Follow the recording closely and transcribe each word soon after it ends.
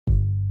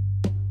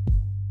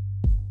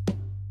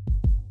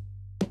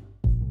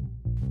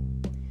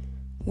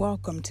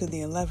Welcome to the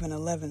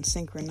 1111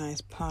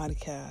 Synchronized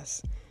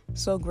Podcast.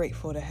 So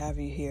grateful to have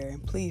you here.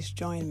 Please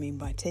join me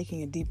by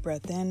taking a deep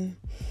breath in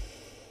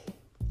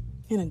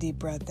and a deep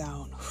breath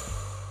out.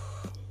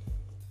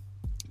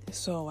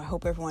 So I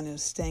hope everyone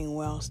is staying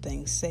well,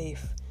 staying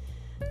safe.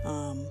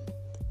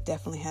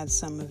 Definitely had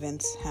some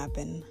events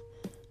happen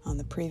on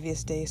the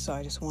previous day, so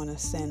I just want to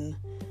send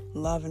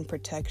love and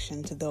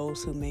protection to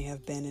those who may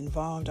have been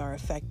involved or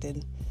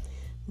affected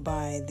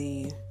by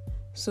the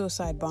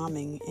suicide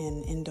bombing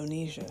in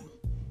Indonesia.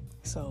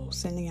 So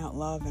sending out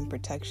love and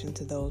protection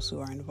to those who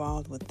are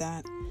involved with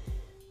that.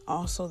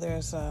 Also,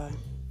 there's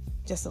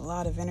just a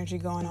lot of energy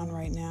going on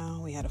right now.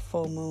 We had a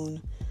full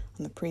moon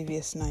on the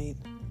previous night,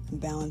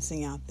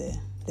 balancing out the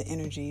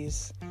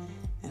energies.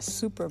 A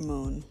super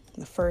moon,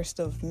 the first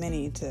of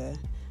many to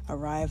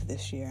arrive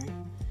this year.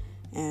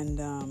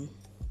 And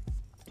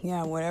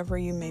whatever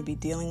you may be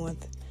dealing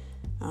with,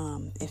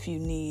 if you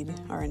need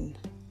or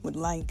would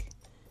like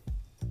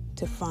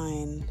to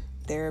find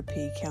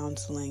therapy,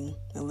 counseling,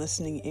 a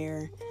listening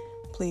ear,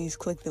 please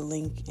click the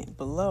link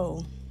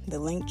below. The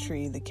link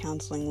tree, the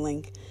counseling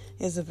link,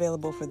 is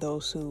available for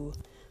those who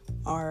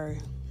are,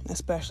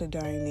 especially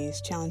during these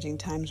challenging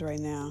times right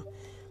now,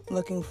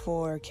 looking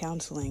for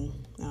counseling.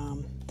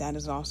 That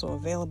is also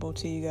available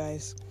to you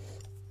guys.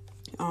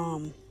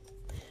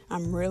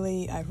 I've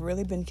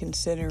really been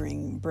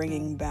considering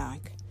bringing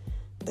back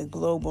the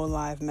global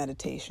live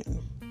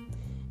meditation.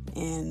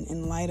 And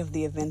in light of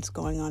the events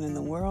going on in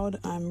the world,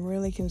 I'm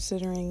really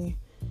considering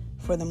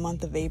for the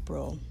month of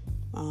April,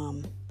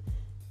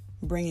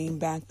 bringing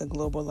back the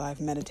global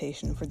live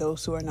meditation. For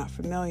those who are not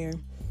familiar,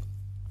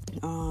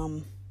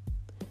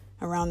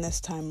 around this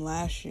time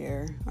last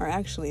year, or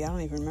actually I don't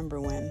even remember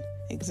when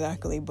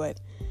exactly, but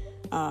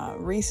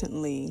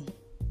recently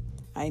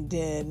I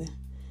did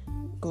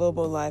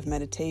global live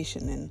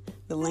meditation, and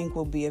the link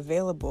will be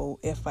available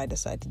if I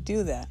decide to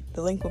do that.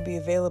 The link will be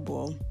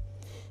available,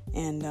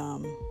 and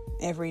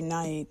every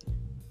night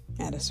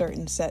at a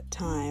certain set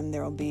time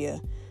there will be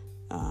a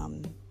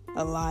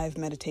live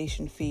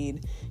meditation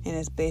feed, and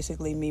it's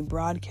basically me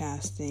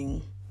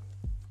broadcasting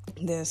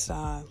this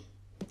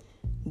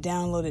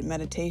downloaded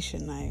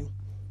meditation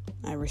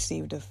I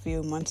received a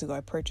few months ago.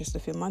 I purchased a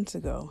few months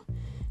ago,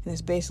 and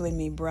it's basically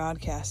me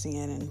broadcasting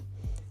it, and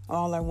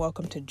all are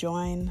welcome to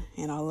join,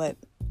 and I'll let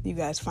you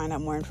guys find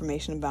out more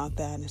information about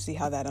that and see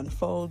how that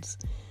unfolds.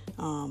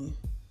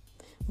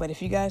 But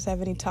if you guys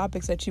have any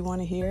topics that you want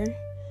to hear,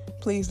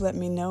 please let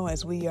me know,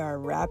 as we are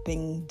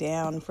wrapping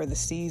down for the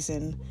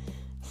season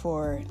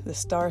for the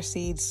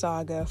Starseed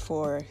Saga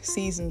for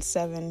Season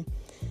 7.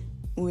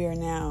 We are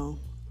now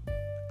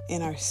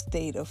in our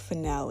state of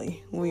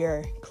finale. We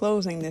are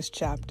closing this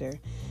chapter.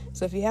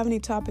 So if you have any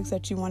topics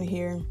that you want to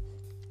hear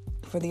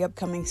for the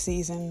upcoming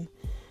season,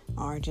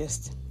 or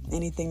just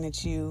anything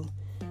that you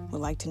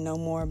would like to know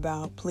more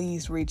about,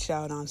 please reach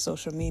out on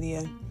social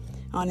media.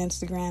 On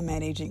Instagram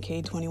at Agent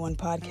K21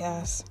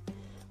 Podcast.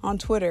 On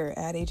Twitter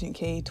at Agent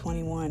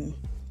K21.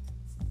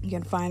 You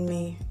can find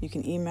me. You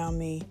can email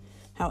me.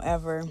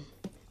 However,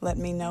 let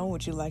me know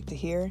what you'd like to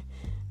hear.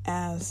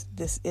 As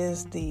this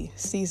is the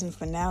season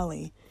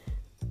finale,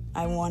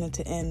 I wanted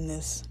to end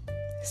this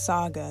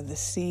saga,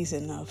 this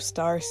season of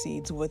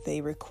Starseeds, with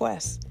a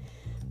request.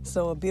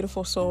 So a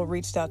beautiful soul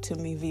reached out to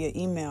me via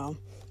email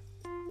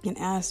and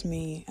asked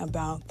me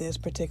about this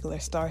particular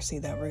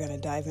starseed that we're going to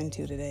dive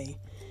into today.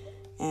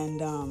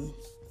 And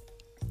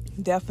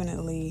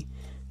definitely,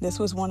 this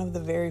was one of the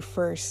very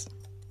first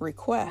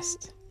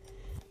requests.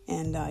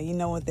 And you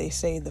know what they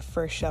say, the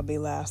first shall be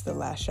last, the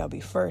last shall be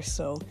first.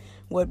 So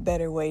what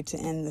better way to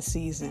end the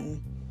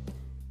season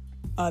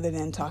other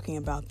than talking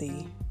about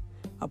the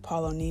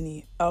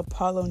Apollonia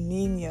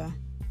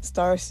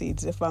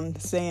starseeds, if I'm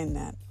saying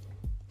that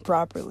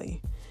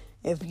properly.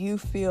 If you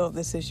feel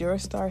this is your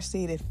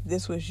starseed, if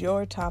this was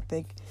your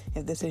topic,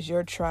 if this is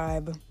your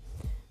tribe,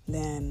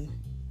 then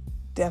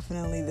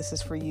definitely this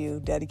is for you,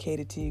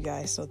 dedicated to you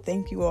guys. So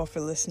thank you all for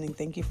listening.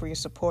 Thank you for your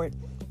support.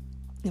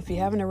 If you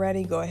haven't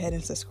already, go ahead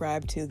and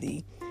subscribe to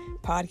the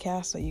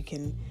podcast so you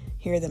can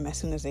hear them as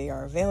soon as they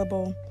are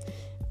available.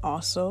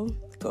 Also,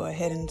 go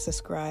ahead and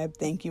subscribe.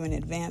 Thank you in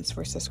advance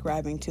for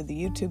subscribing to the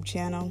YouTube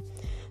channel.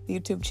 The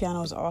YouTube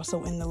channel is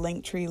also in the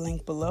link tree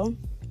link below.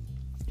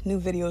 New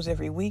videos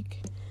every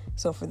week.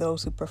 So for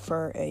those who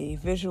prefer a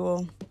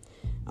visual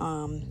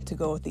to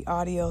go with the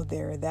audio,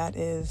 there that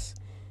is.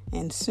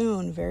 And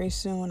soon, very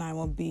soon, I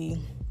will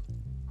be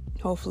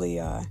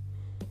hopefully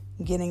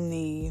getting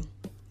the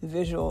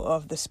visual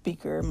of the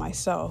speaker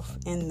myself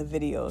in the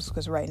videos,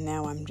 because right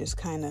now I'm just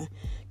kind of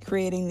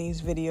creating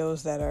these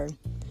videos that are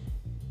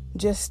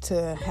just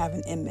to have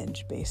an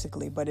image,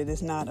 basically, but it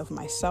is not of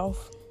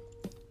myself.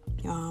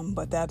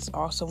 But that's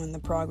also in the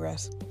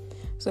progress.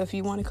 So if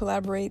you want to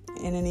collaborate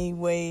in any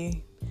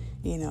way,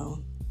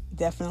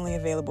 definitely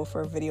available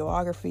for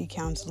videography,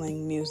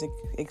 counseling, music,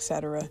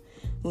 etc.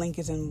 Link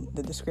is in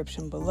the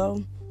description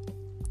below.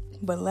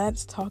 But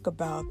let's talk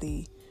about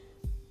the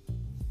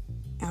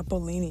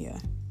Apollonia.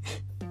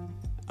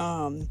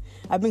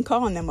 I've been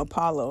calling them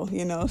Apollo,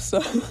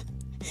 so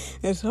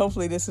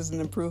hopefully this is an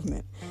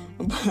improvement.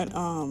 But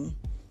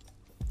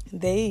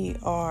they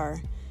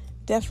are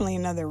definitely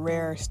another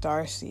rare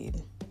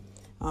starseed.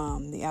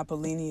 The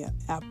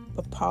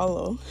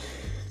Apollo,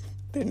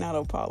 they're not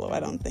Apollo, I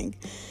don't think.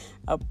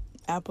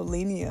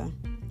 Apollinaria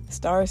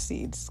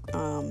starseeds.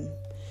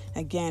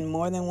 Again,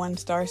 more than one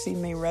starseed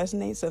may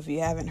resonate, so if you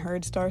haven't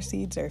heard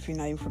starseeds or if you're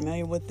not even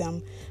familiar with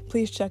them,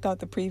 please check out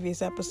the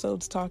previous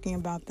episodes talking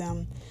about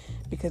them,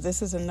 because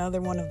this is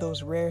another one of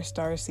those rare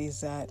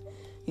starseeds that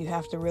you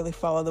have to really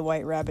follow the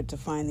white rabbit to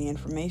find the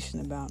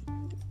information about.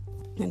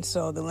 And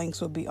so the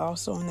links will be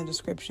also in the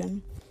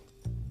description.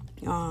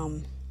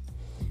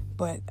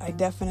 But I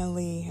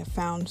definitely have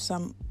found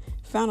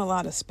a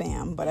lot of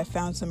spam, but I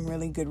found some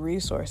really good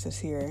resources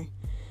here.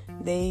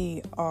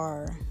 They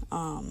are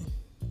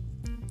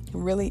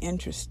really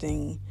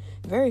interesting,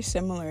 very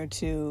similar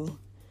to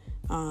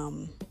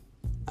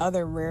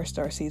other rare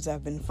starseeds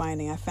I've been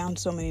finding. I found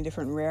so many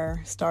different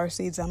rare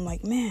starseeds. I'm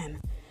like,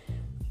 man,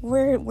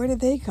 where did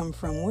they come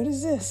from? What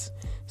is this?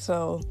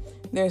 So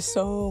there's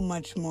so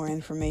much more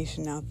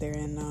information out there,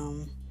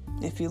 and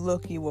if you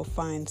look, you will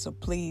find. So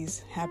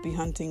please, happy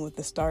hunting with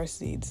the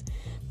starseeds.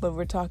 But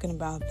we're talking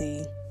about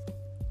the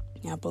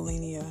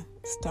Apollinaria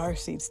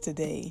starseeds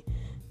today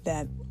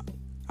that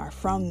are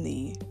from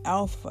the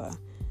Alpha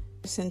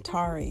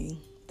Centauri,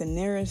 the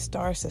nearest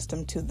star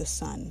system to the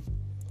sun.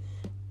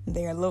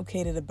 They are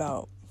located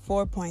about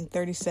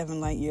 4.37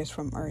 light years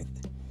from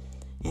Earth,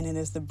 and it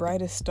is the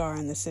brightest star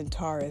in the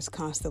Centaurus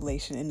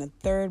constellation and the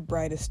third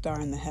brightest star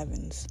in the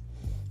heavens.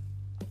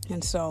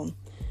 And so,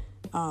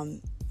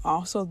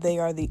 also they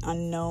are the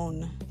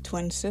unknown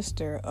twin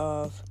sister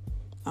of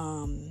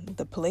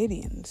the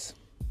Pleiadians.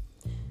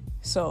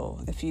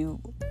 So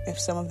if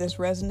some of this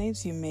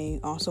resonates, you may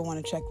also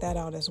want to check that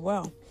out as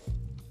well.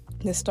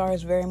 This star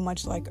is very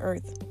much like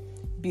Earth,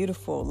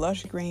 beautiful,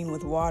 lush green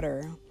with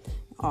water.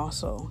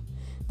 Also,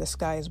 the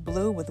sky is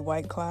blue with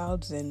white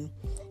clouds and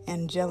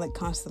angelic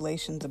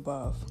constellations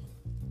above.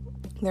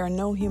 There are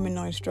no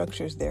humanoid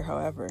structures there,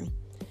 however,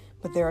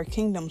 but there are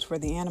kingdoms for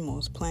the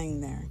animals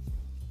playing there.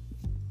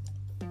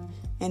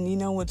 And you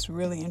know what's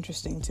really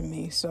interesting to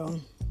me? So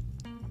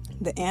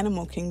the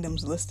animal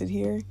kingdoms listed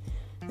here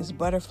is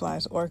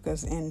butterflies,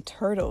 orcas, and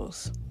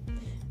turtles.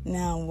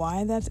 Now,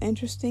 why that's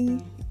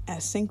interesting,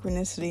 as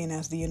synchronicity and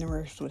as the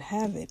universe would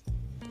have it,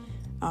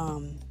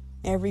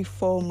 every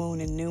full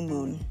moon and new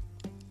moon,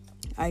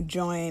 I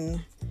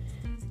join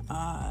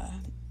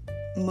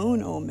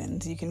moon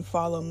omens. You can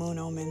follow moon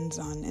omens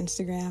on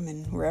Instagram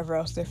and wherever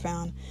else they're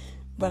found.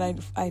 But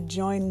I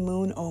join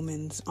moon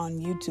omens on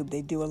YouTube.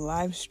 They do a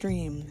live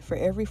stream for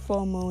every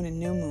full moon and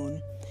new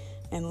moon.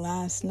 And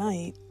last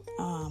night,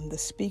 the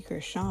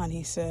speaker, Sean,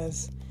 he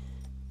says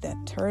that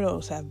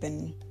turtles have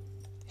been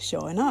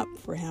showing up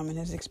for him in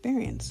his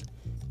experience.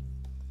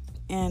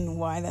 And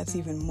why that's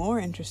even more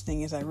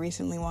interesting is I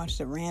recently watched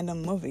a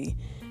random movie.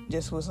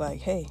 Just was like,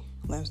 hey,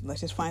 let's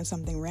just find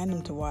something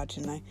random to watch.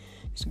 And I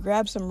just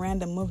grabbed some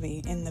random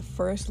movie. And the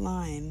first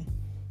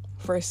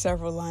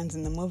several lines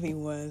in the movie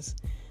was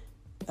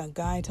a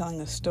guy telling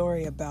a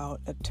story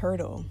about a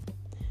turtle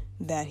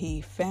that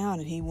he found,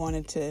 and he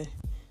wanted to,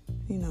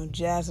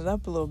 jazz it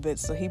up a little bit.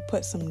 So he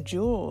put some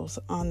jewels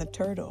on the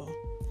turtle.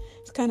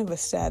 It's kind of a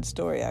sad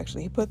story,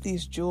 actually. He put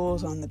these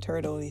jewels on the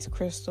turtle, these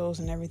crystals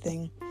and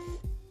everything.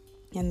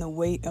 And the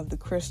weight of the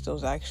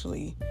crystals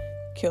actually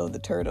killed the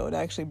turtle. It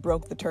actually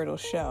broke the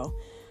turtle's shell.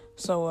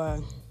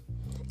 So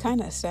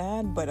kind of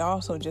sad, but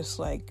also just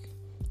like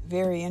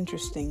very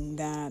interesting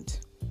that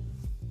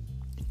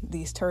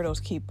these turtles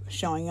keep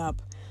showing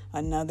up.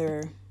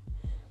 Another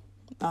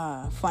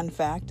fun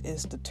fact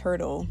is the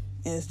turtle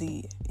is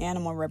the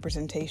animal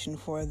representation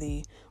for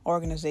the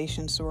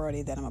organization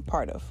sorority that I'm a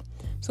part of.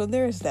 So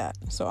there's that.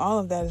 So all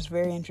of that is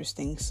very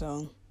interesting.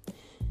 So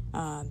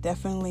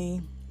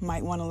definitely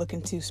might want to look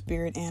into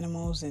spirit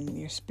animals and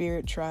your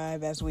spirit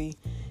tribe as we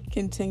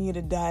continue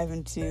to dive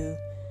into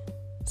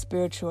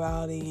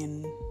spirituality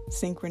and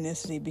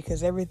synchronicity,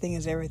 because everything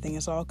is everything.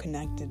 It's all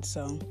connected.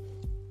 So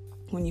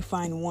when you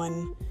find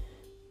one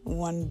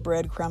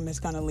breadcrumb is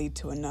going to lead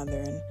to another,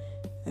 and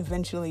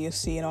eventually you'll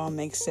see it all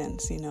makes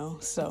sense,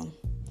 So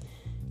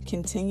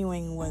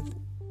continuing with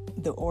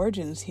the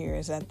origins here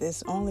is that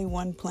there's only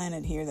one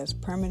planet here that's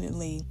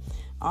permanently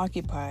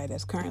occupied,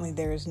 as currently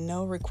there is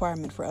no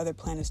requirement for other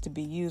planets to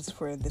be used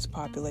for this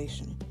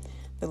population.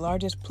 The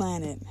largest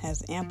planet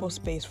has ample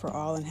space for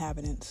all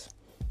inhabitants.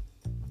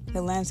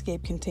 The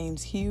landscape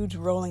contains huge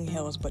rolling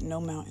hills but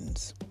no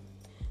mountains.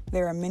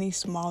 There are many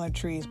smaller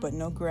trees but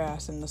no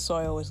grass, and the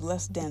soil is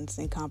less dense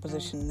in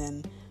composition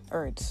than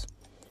Earth's.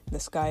 The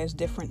sky is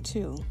different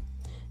too.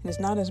 It is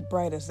not as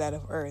bright as that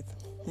of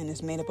Earth, and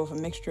is made up of a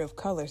mixture of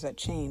colors that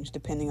change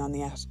depending on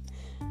the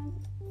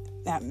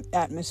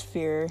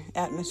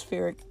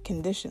atmospheric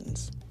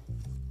conditions.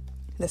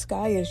 The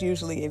sky is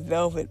usually a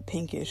velvet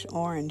pinkish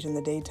orange in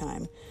the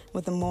daytime,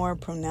 with a more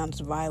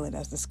pronounced violet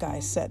as the sky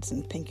sets,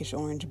 and pinkish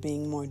orange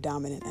being more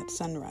dominant at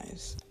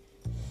sunrise.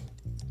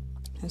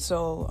 And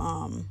so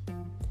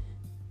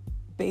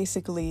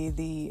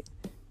basically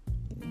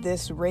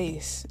this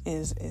race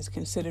is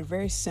considered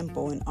very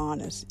simple and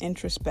honest,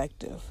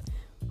 introspective,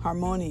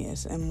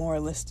 harmonious, and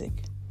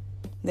moralistic.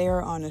 They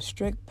are on a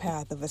strict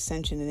path of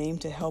ascension and aim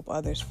to help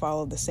others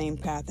follow the same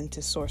path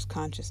into source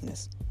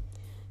consciousness.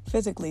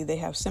 Physically, they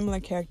have similar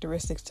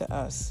characteristics to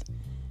us.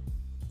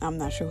 I'm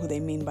not sure who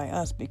they mean by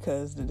us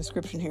because the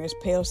description here is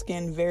pale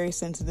skin, very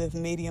sensitive,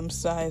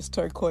 medium-sized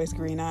turquoise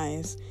green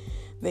eyes.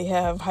 They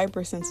have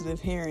hypersensitive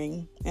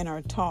hearing and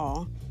are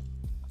tall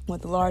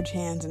with large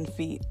hands and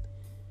feet.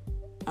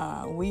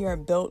 We are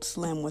built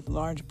slim with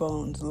large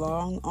bones,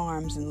 long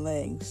arms and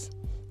legs.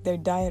 Their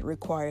diet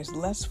requires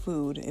less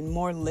food and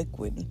more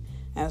liquid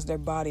as their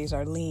bodies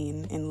are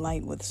lean and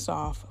light with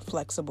soft,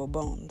 flexible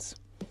bones.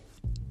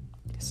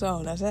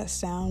 So, does that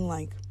sound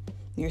like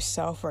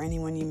yourself or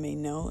anyone you may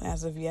know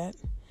as of yet?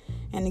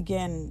 And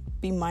again,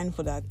 be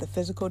mindful that the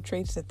physical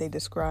traits that they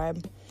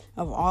describe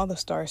of all the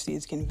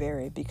starseeds can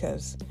vary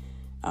because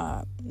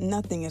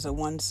nothing is a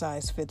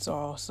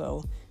one-size-fits-all.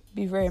 So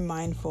be very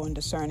mindful and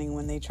discerning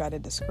when they try to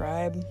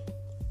describe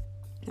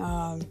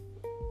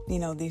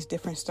these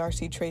different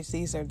starseed traits.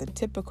 These are the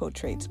typical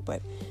traits,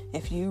 but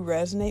if you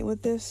resonate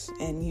with this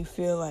and you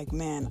feel like,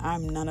 man,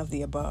 I'm none of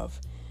the above,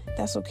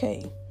 that's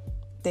okay.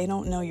 They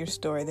don't know your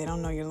story. They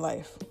don't know your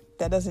life.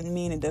 That doesn't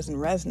mean it doesn't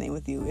resonate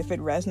with you. If it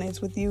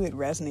resonates with you, it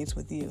resonates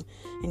with you.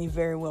 And you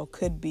very well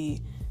could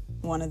be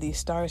one of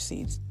these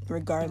starseeds,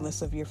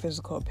 regardless of your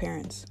physical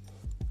appearance.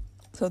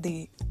 So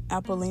the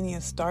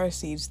Apollonian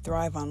starseeds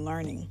thrive on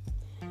learning.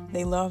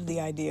 They love the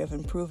idea of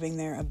improving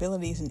their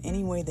abilities in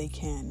any way they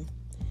can.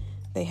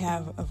 They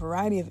have a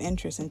variety of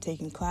interests in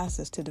taking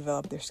classes to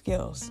develop their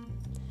skills.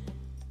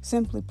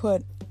 Simply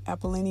put,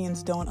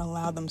 Apollonians don't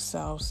allow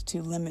themselves to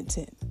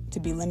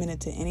be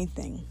limited to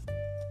anything.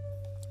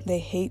 They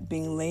hate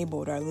being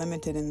labeled or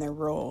limited in their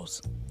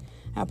roles.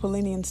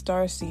 Apollonian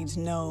starseeds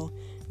know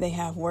they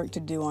have work to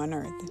do on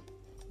Earth.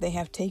 They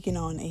have taken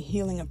on a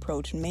healing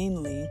approach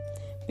mainly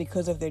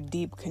because of their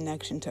deep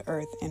connection to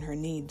Earth and her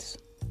needs.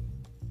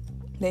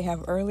 They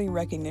have early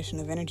recognition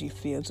of energy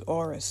fields,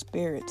 auras,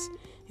 spirits,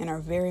 and are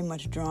very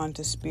much drawn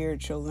to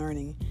spiritual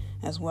learning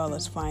as well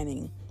as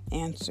finding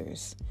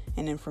answers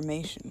and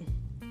information.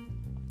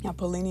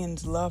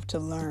 Apollonians love to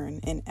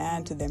learn and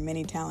add to their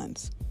many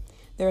talents.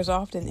 There is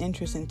often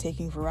interest in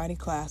taking variety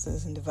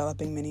classes and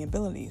developing many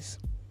abilities.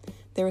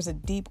 There is a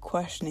deep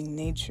questioning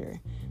nature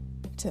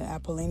to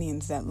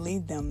Apollonians that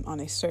lead them on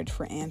a search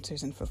for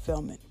answers and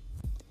fulfillment.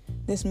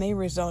 This may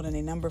result in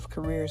a number of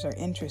careers or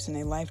interests in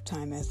a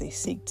lifetime as they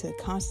seek to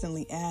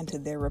constantly add to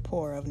their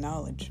rapport of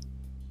knowledge.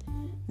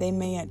 They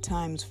may at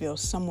times feel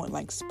somewhat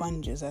like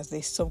sponges as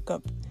they soak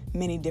up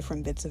many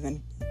different bits of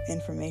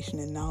information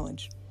and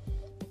knowledge.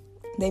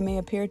 They may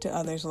appear to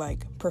others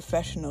like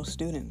professional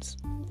students,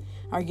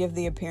 or give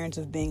the appearance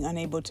of being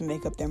unable to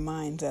make up their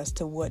minds as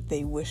to what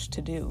they wish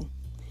to do.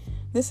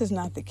 This is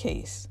not the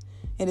case.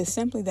 It is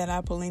simply that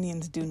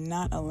Apollonians do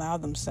not allow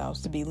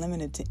themselves to be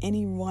limited to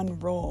any one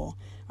role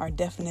or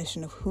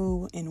definition of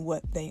who and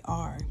what they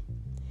are.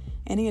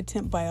 Any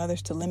attempt by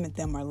others to limit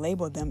them or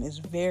label them is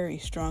very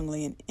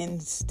strongly and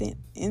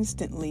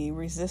instantly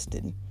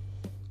resisted.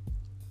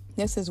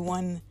 This is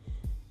one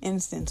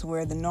instance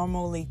where the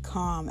normally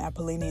calm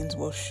Apollonians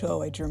will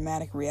show a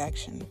dramatic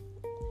reaction.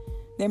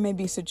 There may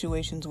be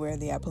situations where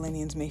the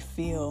Apollonians may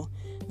feel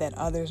that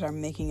others are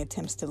making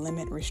attempts to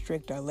limit,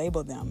 restrict, or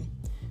label them.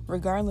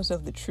 Regardless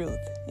of the truth,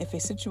 if a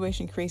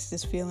situation creates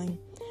this feeling,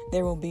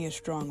 there will be a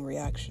strong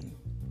reaction.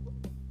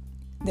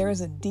 There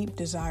is a deep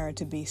desire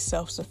to be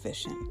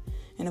self-sufficient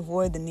and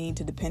avoid the need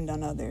to depend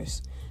on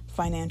others,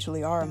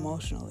 financially or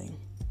emotionally.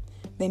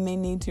 They may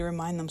need to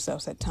remind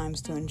themselves at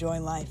times to enjoy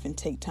life and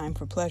take time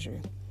for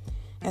pleasure,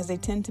 as they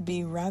tend to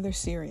be rather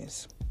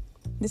serious.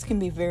 This can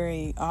be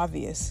very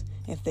obvious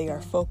if they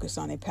are focused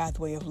on a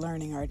pathway of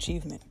learning or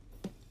achievement.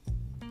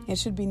 It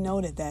should be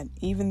noted that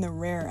even the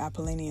rare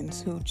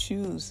Apollonians who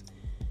choose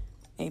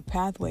a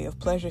pathway of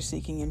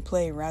pleasure-seeking and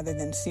play rather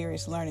than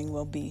serious learning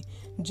will be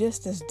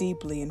just as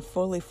deeply and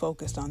fully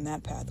focused on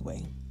that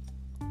pathway.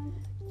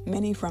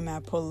 Many from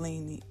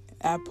Apollonia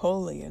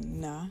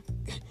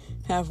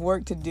have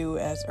work to do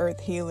as earth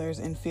healers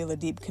and feel a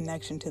deep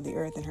connection to the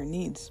earth and her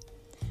needs.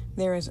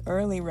 There is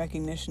early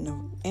recognition of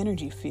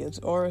energy fields,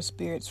 aura,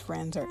 spirits,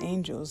 friends, or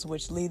angels,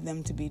 which lead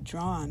them to be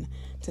drawn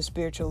to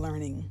spiritual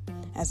learning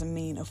as a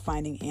means of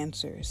finding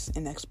answers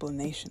and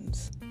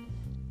explanations.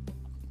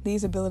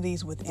 These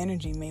abilities with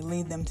energy may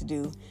lead them to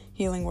do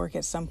healing work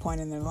at some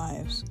point in their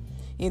lives,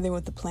 either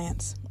with the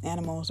plants,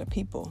 animals, or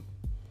people.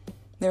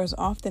 There is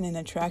often an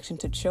attraction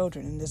to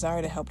children and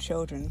desire to help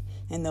children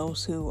and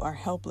those who are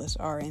helpless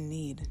or in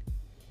need.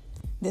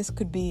 This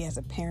could be as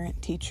a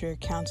parent, teacher,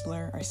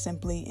 counselor, or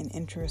simply an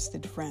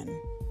interested friend.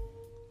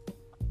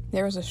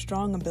 There is a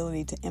strong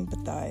ability to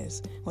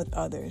empathize with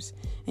others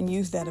and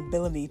use that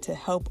ability to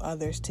help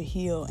others to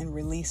heal and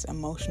release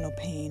emotional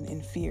pain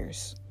and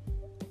fears.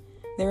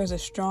 There is a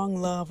strong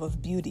love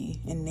of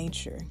beauty in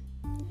nature.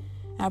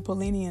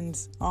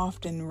 Apollonians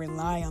often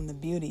rely on the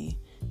beauty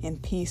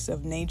and peace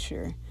of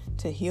nature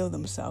to heal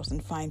themselves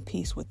and find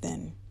peace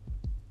within.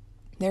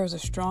 There is a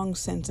strong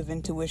sense of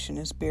intuition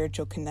and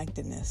spiritual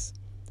connectedness.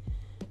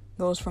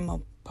 Those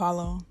from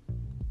Apollonia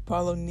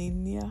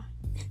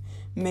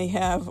may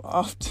have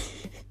often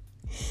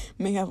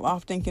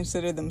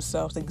considered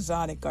themselves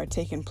exotic or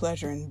taken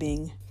pleasure in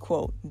being,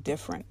 quote,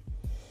 different.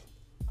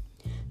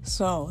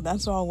 So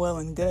that's all well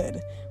and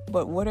good,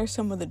 but what are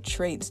some of the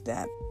traits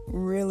that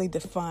really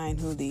define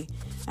who the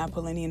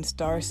Apollonian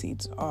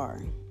starseeds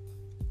are?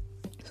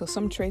 So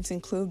some traits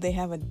include they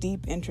have a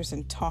deep interest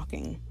in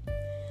talking.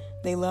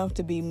 They love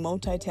to be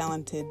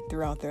multi-talented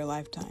throughout their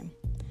lifetime.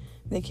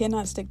 They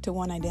cannot stick to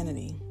one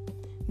identity.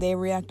 They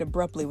react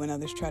abruptly when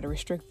others try to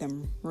restrict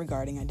them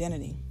regarding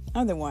identity.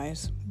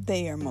 Otherwise,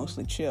 they are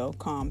mostly chill,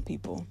 calm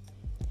people.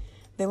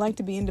 They like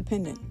to be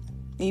independent,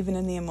 even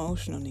in the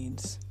emotional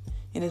needs.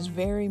 It is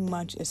very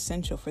much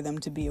essential for them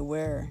to be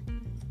aware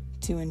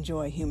to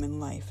enjoy human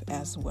life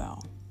as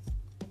well.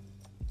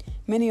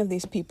 Many of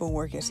these people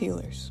work as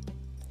healers.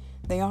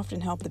 They often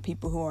help the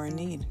people who are in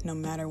need, no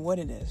matter what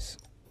it is.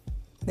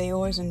 They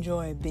always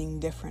enjoy being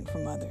different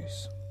from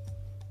others.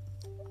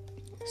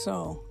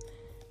 So,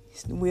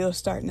 wheels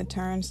starting to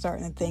turn,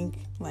 starting to think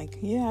like,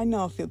 yeah, I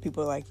know a few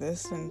people like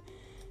this, and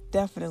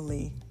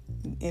definitely,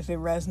 if it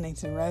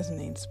resonates, it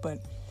resonates, but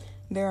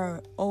there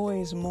are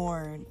always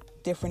more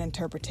different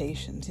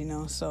interpretations,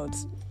 so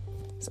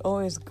it's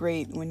always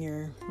great when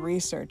you're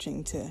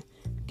researching to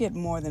get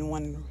more than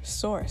one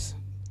source.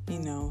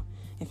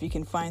 If you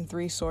can find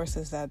 3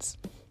 sources, that's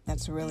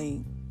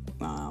really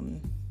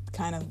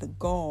kind of the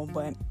goal.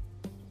 But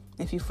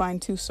if you find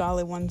 2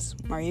 solid ones,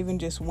 or even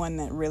just one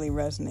that really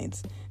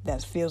resonates,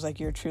 that feels like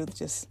your truth,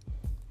 just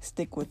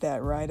stick with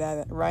that, ride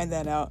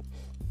that out.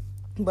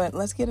 But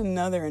let's get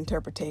another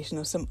interpretation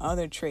of some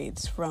other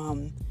traits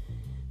from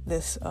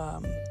this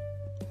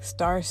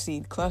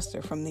starseed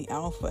cluster from the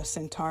Alpha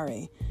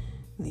Centauri,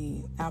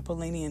 the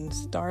Apollonian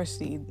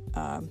starseed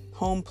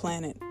home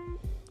planet.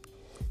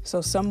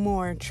 So some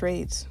more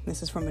traits.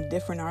 This is from a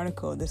different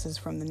article. This is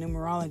from the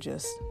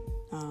Numerologist.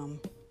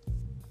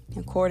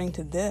 According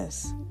to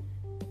this,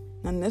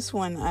 and this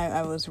one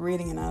I was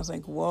reading and I was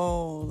like,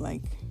 whoa,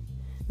 like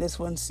this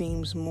one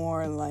seems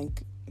more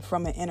like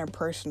from an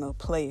interpersonal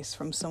place,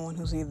 from someone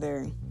who's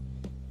either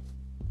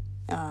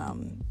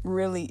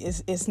really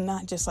it's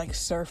not just like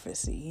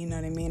surfacey, you know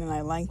what I mean? And I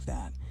like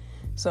that.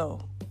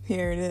 So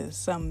here it is,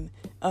 some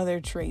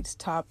other traits,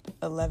 top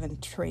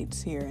 11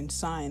 traits here and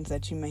signs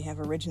that you may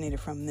have originated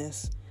from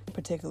this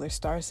particular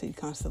starseed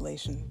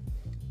constellation.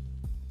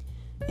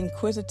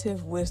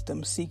 Inquisitive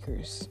wisdom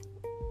seekers.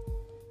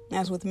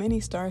 As with many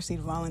starseed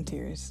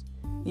volunteers,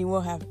 you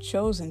will have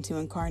chosen to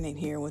incarnate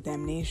here with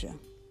amnesia.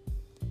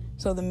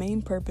 So the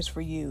main purpose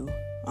for you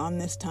on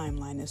this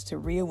timeline is to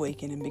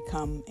reawaken and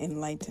become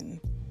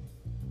enlightened.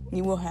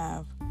 You will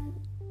have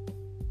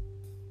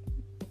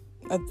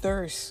a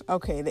thirst.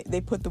 Okay,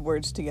 they put the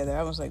words together.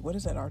 I was like, what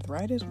is that,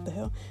 arthritis? What the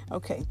hell?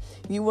 Okay,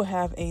 you will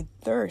have a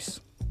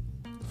thirst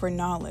for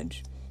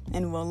knowledge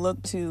and will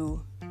look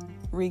to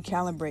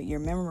recalibrate your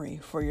memory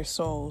for your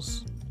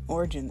soul's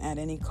origin at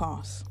any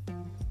cost.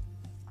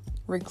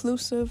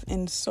 Reclusive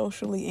and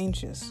socially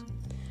anxious.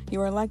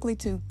 You are likely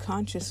to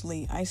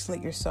consciously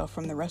isolate yourself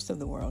from the rest of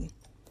the world.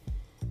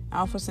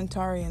 Alpha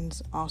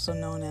Centaurians, also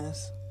known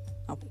as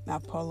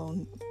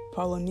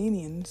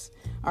Apollonians,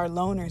 are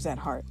loners at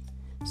heart,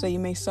 so you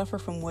may suffer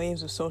from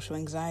waves of social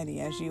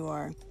anxiety as you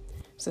are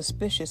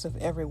suspicious of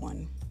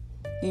everyone.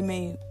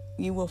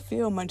 You will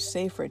feel much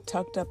safer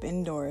tucked up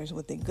indoors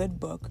with a good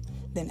book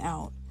than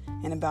out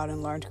and about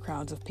in large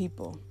crowds of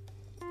people.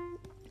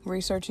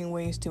 Researching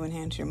ways to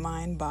enhance your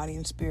mind, body,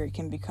 and spirit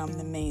can become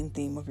the main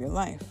theme of your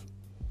life.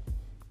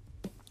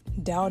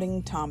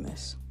 Doubting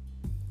Thomas.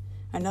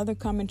 Another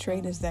common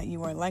trait is that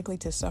you are likely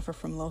to suffer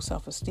from low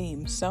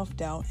self-esteem,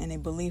 self-doubt, and a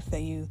belief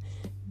that you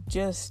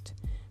just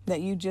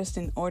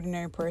an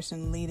ordinary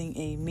person leading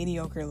a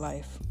mediocre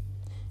life.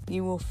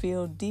 You will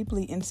feel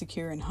deeply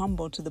insecure and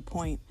humble to the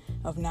point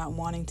of not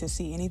wanting to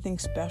see anything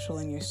special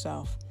in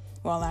yourself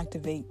while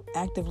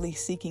actively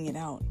seeking it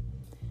out.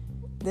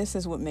 This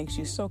is what makes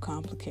you so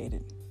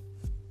complicated.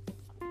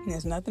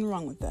 There's nothing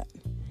wrong with that.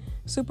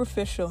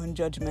 Superficial and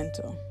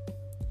judgmental.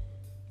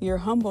 Your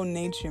humble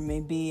nature may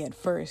be at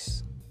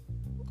first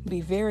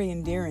be very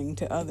endearing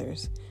to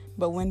others,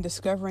 but when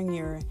discovering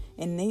your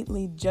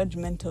innately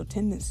judgmental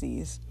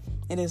tendencies,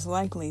 it is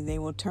likely they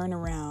will turn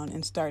around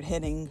and start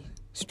heading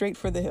straight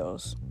for the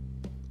hills.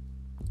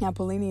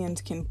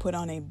 Apollonians can put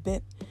on a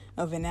bit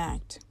of an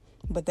act,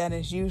 but that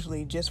is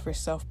usually just for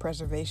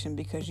self-preservation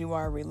because you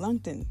are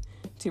reluctant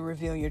to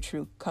reveal your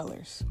true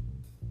colors.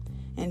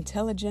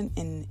 Intelligent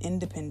and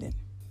independent.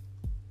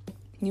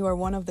 You are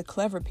one of the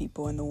clever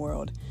people in the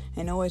world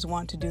and always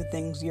want to do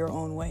things your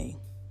own way.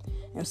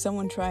 If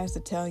someone tries to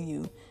tell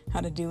you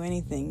how to do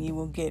anything, you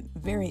will get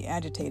very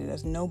agitated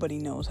as nobody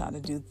knows how to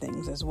do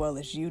things as well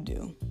as you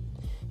do.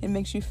 It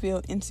makes you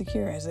feel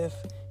insecure as if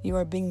you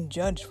are being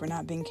judged for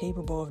not being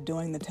capable of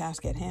doing the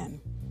task at hand.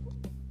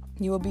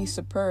 You will be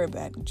superb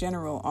at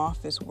general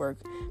office work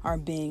or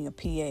being a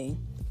PA,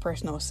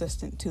 personal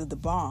assistant to the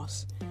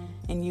boss,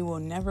 and you will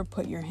never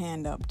put your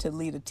hand up to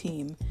lead a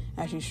team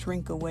as you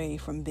shrink away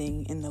from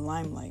being in the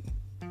limelight.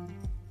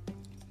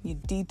 You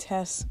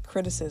detest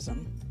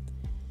criticism.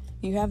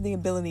 You have the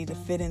ability to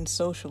fit in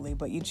socially,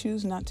 but you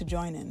choose not to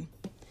join in.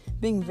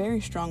 Being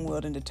very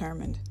strong-willed and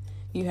determined,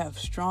 you have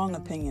strong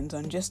opinions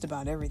on just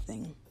about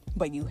everything,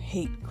 but you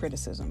hate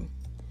criticism.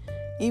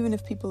 Even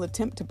if people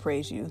attempt to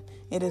praise you,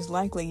 it is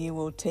likely you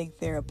will take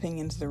their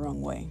opinions the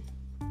wrong way.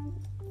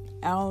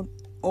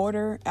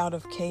 Order out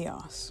of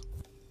chaos.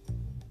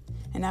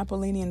 An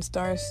Apollonian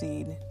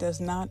starseed does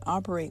not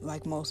operate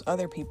like most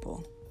other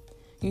people.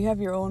 You have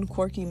your own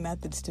quirky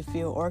methods to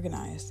feel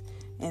organized,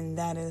 and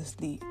that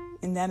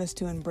is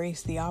to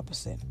embrace the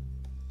opposite.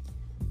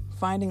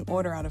 Finding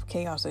order out of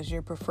chaos is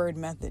your preferred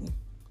method.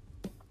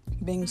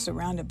 Being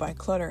surrounded by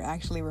clutter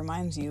actually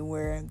reminds you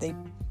where they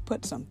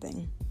put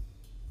something.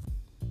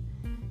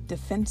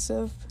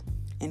 Defensive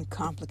and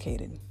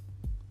complicated.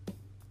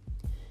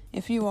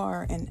 If you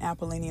are an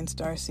Apollonian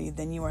starseed,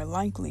 then you are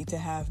likely to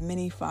have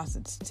many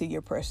facets to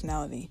your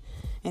personality,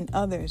 and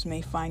others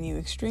may find you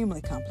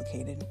extremely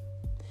complicated.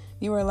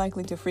 You are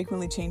likely to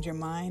frequently change your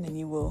mind, and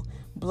you will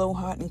blow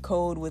hot and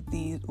cold with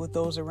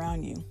those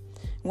around you.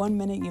 One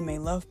minute you may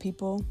love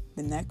people,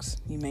 the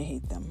next you may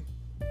hate them.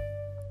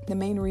 The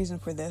main reason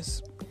for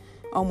this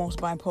almost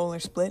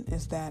bipolar split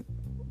is that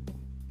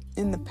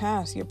in the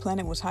past your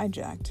planet was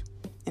hijacked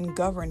and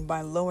governed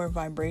by lower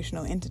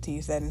vibrational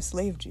entities that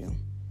enslaved you.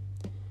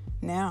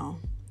 Now,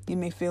 you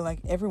may feel like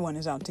everyone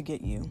is out to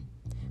get you,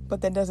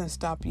 but that doesn't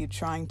stop you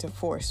trying to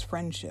force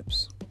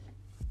friendships.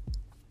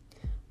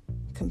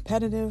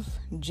 Competitive,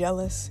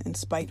 jealous, and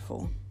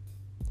spiteful.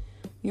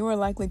 You are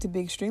likely to be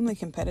extremely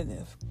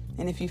competitive,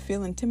 and if you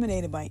feel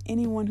intimidated by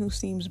anyone who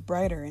seems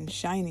brighter and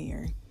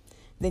shinier,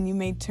 then you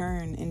may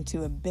turn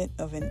into a bit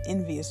of an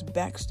envious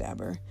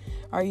backstabber,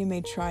 or you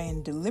may try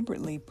and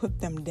deliberately put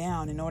them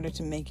down in order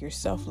to make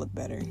yourself look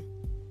better.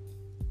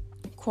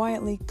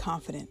 Quietly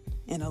confident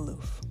and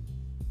aloof.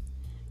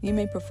 You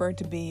may prefer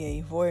to be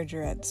a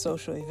voyager at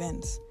social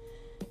events.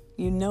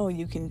 You know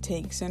you can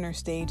take center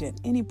stage at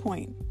any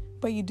point,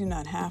 but you do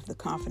not have the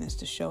confidence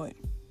to show it.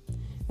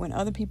 When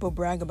other people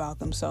brag about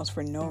themselves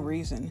for no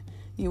reason,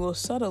 you will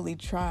subtly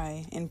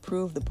try and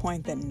prove the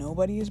point that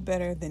nobody is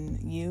better than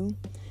you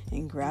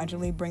and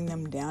gradually bring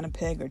them down a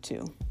peg or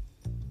two.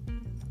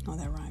 Oh,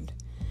 that rhymed.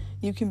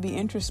 You can be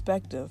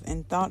introspective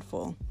and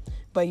thoughtful,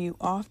 but you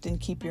often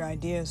keep your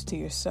ideas to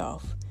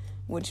yourself,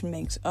 which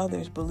makes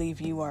others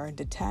believe you are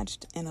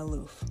detached and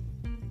aloof.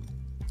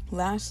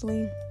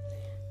 Lastly,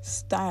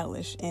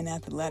 stylish and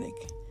athletic.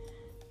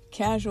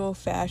 Casual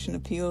fashion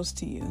appeals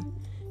to you,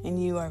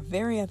 and you are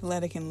very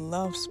athletic and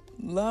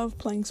love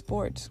playing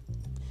sports.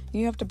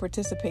 You have to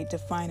participate to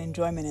find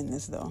enjoyment in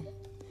this, though.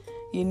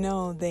 You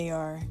know that you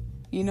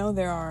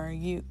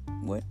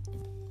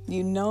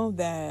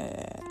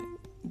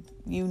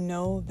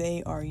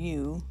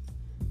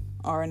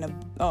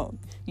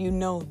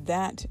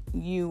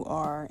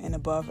are an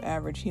above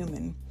average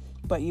human,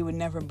 but you would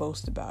never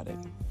boast about it.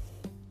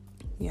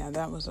 Yeah,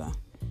 that was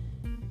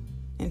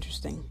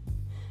interesting.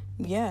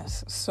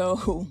 Yes,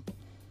 so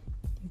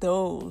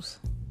those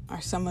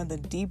are some of the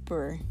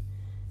deeper,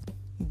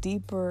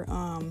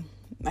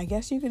 I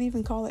guess you could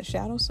even call it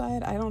shadow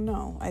side. I don't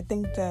know. I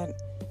think that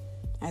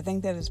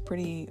is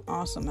pretty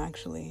awesome,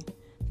 actually,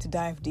 to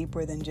dive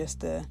deeper than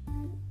just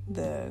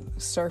the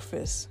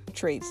surface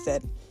traits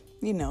that,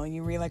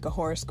 you read like a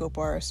horoscope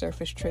or a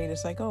surface trait.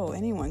 It's like, oh,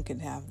 anyone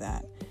could have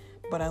that.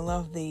 But I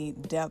love the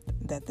depth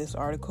that this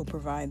article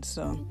provides.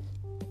 So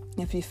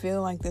if you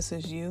feel like this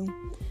is you,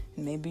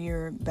 and maybe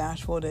you're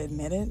bashful to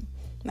admit it,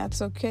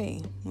 that's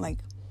okay. Like,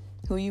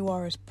 who you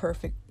are is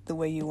perfect the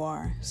way you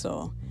are.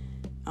 So,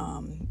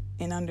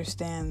 and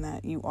understand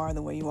that you are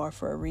the way you are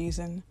for a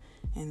reason,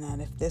 and that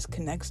if this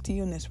connects to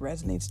you and this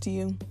resonates to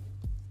you,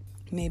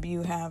 maybe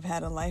you have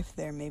had a life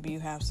there. Maybe you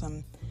have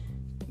some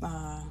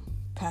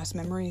past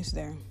memories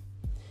there.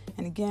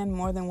 And again,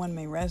 more than one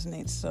may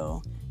resonate,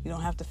 so you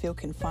don't have to feel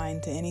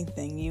confined to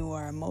anything. You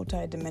are a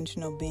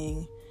multi-dimensional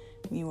being.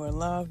 You are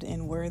loved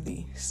and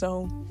worthy.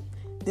 So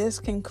this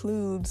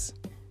concludes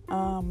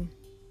the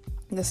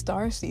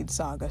Starseed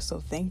Saga. So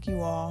thank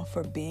you all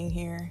for being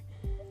here.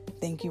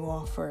 Thank you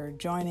all for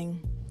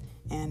joining.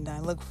 And I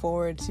look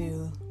forward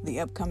to the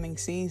upcoming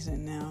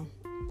season now.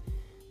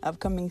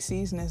 Upcoming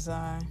season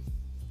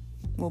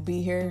will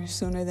be here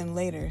sooner than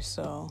later.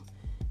 So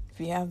if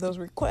you have those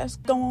requests,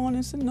 go on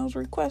and send those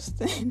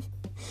requests in.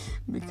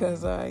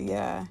 Because,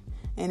 yeah.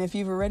 And if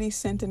you've already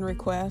sent in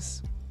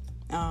requests,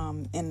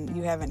 and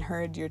you haven't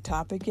heard your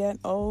topic yet,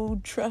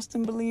 trust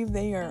and believe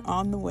they are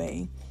on the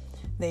way.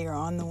 They are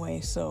on the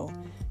way. So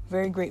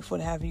very grateful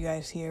to have you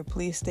guys here.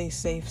 Please stay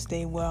safe,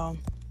 stay well.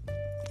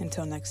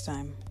 Until next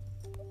time.